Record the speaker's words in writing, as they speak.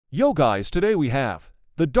Yo guys, today we have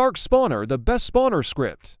the Dark Spawner, the best spawner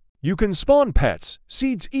script. You can spawn pets,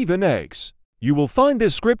 seeds, even eggs. You will find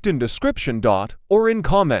this script in description or in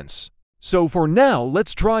comments. So for now,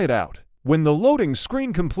 let's try it out. When the loading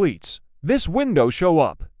screen completes, this window show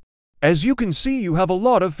up. As you can see, you have a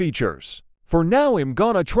lot of features. For now, I'm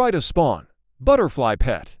gonna try to spawn butterfly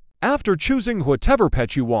pet. After choosing whatever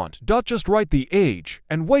pet you want, just write the age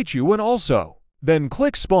and weight you and also. Then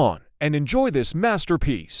click spawn and enjoy this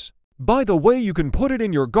masterpiece. By the way, you can put it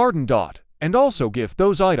in your garden and also gift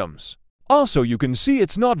those items. Also, you can see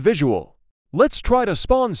it's not visual. Let's try to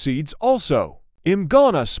spawn seeds also. I'm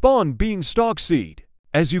gonna spawn beanstalk seed.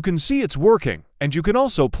 As you can see, it's working and you can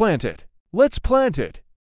also plant it. Let's plant it.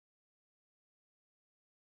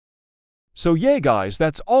 So yeah guys,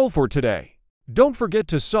 that's all for today. Don't forget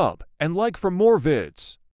to sub and like for more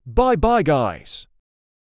vids. Bye bye guys.